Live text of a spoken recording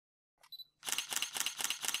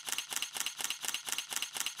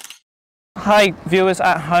Hi viewers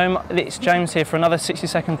at home, it's James here for another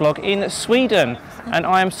 60-second vlog in Sweden, and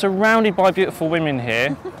I am surrounded by beautiful women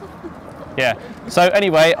here. Yeah, so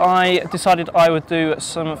anyway, I decided I would do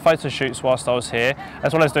some photo shoots whilst I was here,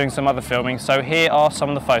 as well as doing some other filming, so here are some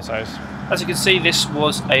of the photos. As you can see, this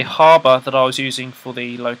was a harbour that I was using for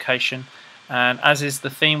the location, and as is the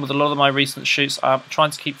theme with a lot of my recent shoots, I'm trying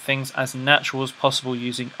to keep things as natural as possible,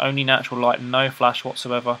 using only natural light, no flash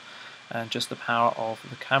whatsoever, and just the power of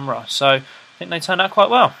the camera. So I think they turned out quite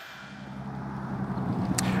well.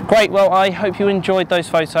 Great, well I hope you enjoyed those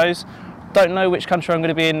photos. Don't know which country I'm going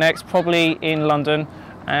to be in next, probably in London,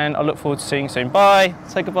 and I look forward to seeing you soon. Bye,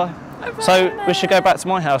 say goodbye. Bye. So we should go back to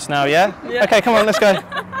my house now, yeah? Yeah. Okay, come on, let's go.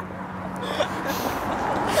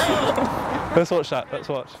 Let's watch that, let's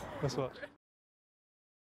watch.